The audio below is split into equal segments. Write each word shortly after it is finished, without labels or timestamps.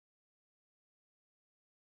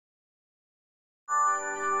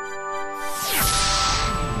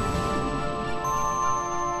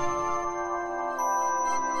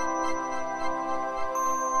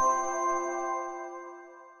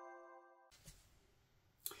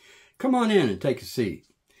Come on in and take a seat.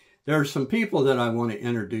 There are some people that I want to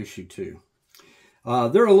introduce you to.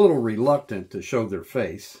 They're a little reluctant to show their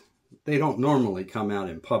face. They don't normally come out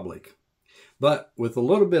in public. But with a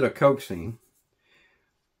little bit of coaxing,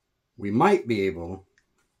 we might be able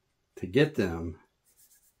to get them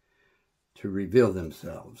to reveal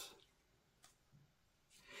themselves.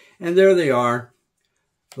 And there they are,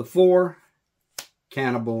 the 4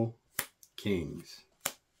 Cannibal Kings.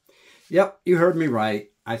 Yep, you heard me right.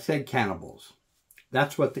 I said cannibals.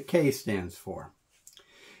 That's what the K stands for.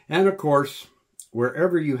 And of course,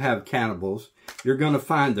 wherever you have cannibals, you're going to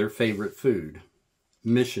find their favorite food,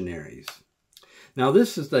 missionaries. Now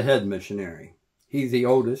this is the head missionary. He's the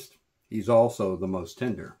oldest. He's also the most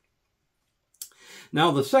tender.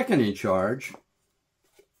 Now the second in charge,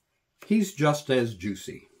 he's just as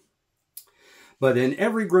juicy. But in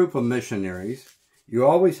every group of missionaries, you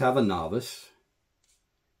always have a novice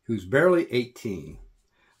who's barely 18,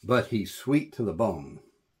 but he's sweet to the bone.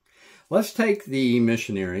 Let's take the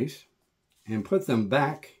missionaries and put them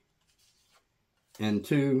back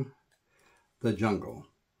into the jungle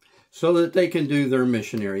so that they can do their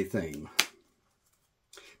missionary thing.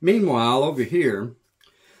 Meanwhile, over here,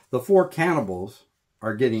 the 4 cannibals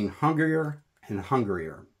are getting hungrier and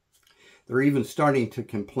hungrier. They're even starting to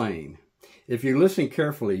complain. If you listen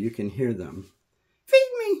carefully, you can hear them. Feed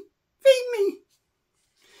me! Feed me!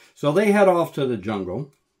 So they head off to the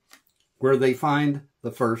jungle where they find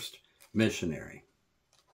the first missionary.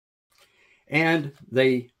 And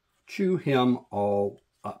they chew him all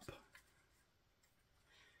up.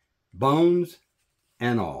 Bones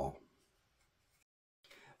and all.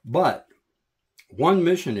 But one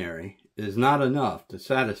missionary is not enough to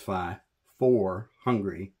satisfy 4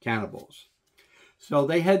 hungry cannibals. So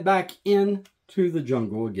they head back into the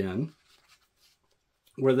jungle again,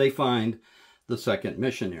 where they find the second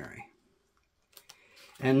missionary.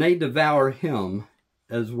 And they devour him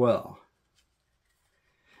as well.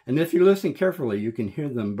 And if you listen carefully, you can hear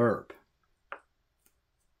them burp.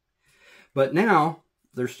 But now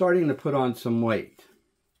they're starting to put on some weight.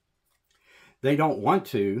 They don't want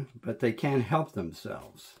to, but they can't help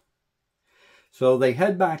themselves. So they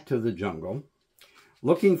head back to the jungle,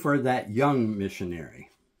 looking for that young missionary.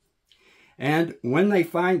 And when they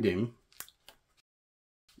find him,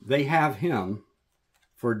 they have him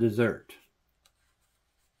for dessert.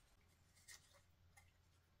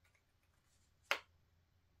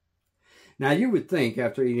 Now you would think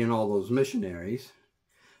after eating all those missionaries,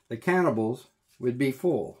 the cannibals would be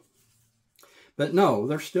full. But no,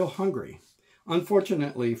 they're still hungry.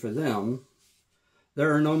 Unfortunately for them,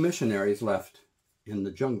 there are no missionaries left in the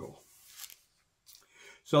jungle.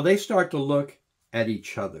 So they start to look at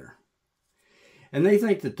each other. And they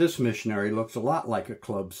think that this missionary looks a lot like a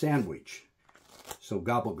club sandwich. So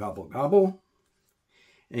gobble, gobble, gobble.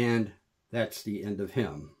 And that's the end of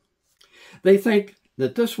him. They think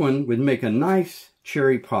that this one would make a nice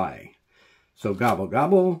cherry pie. So gobble,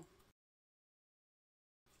 gobble.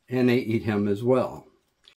 And they eat him as well.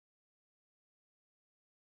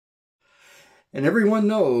 And everyone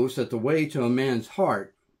knows that the way to a man's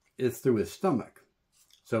heart is through his stomach.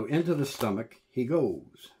 So into the stomach he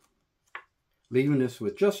goes, leaving us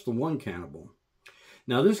with just the one cannibal.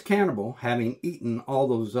 Now this cannibal, having eaten all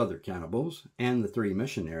those other cannibals and the 3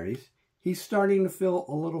 missionaries, he's starting to feel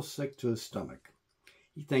a little sick to his stomach.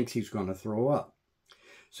 He thinks he's going to throw up.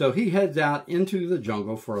 So he heads out into the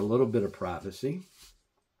jungle for a little bit of privacy.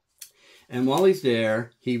 And while he's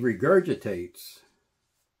there, he regurgitates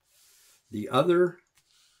the other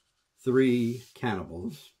 3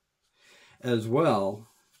 cannibals, as well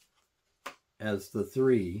as the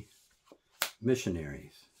 3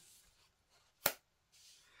 missionaries.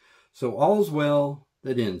 So all's well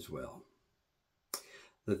that ends well.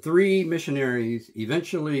 The 3 missionaries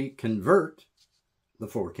eventually convert the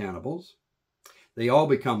 4 cannibals. They all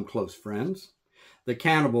become close friends. The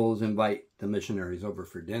cannibals invite the missionaries over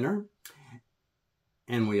for dinner,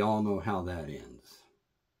 and we all know how that ends.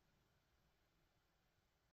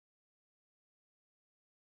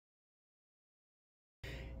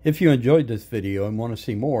 If you enjoyed this video and want to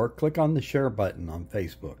see more, click on the share button on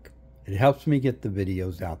Facebook. It helps me get the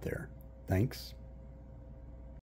videos out there. Thanks.